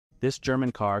This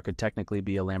German car could technically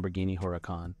be a Lamborghini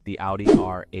Huracan, the Audi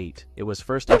R8. It was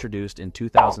first introduced in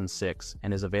 2006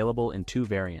 and is available in two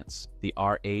variants, the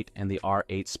R8 and the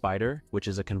R8 Spider, which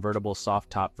is a convertible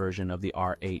soft-top version of the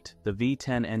R8. The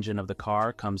V10 engine of the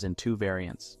car comes in two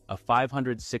variants, a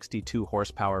 562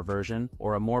 horsepower version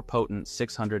or a more potent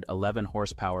 611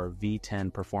 horsepower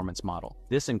V10 performance model.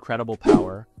 This incredible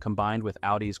power, combined with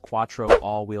Audi's Quattro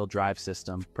all-wheel drive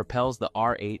system, propels the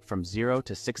R8 from 0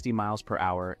 to 60 miles per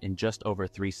hour in just over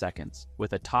 3 seconds,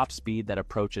 with a top speed that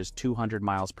approaches 200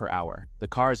 miles per hour. The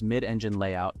car's mid-engine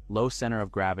layout, low center of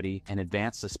gravity, and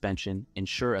advanced suspension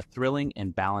ensure a thrilling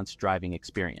and balanced driving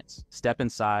experience. Step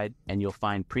inside, and you'll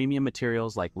find premium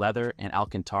materials like leather and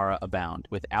Alcantara abound,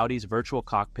 with Audi's virtual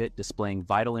cockpit displaying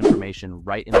vital information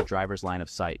right in the driver's line of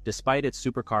sight. Despite its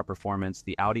supercar performance,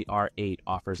 the Audi R8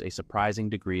 offers a surprising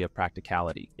degree of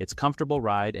practicality. Its comfortable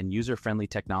ride and user-friendly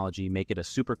technology make it a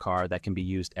supercar that can be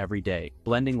used every day,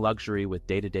 blending luxury with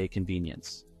day-to-day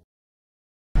convenience.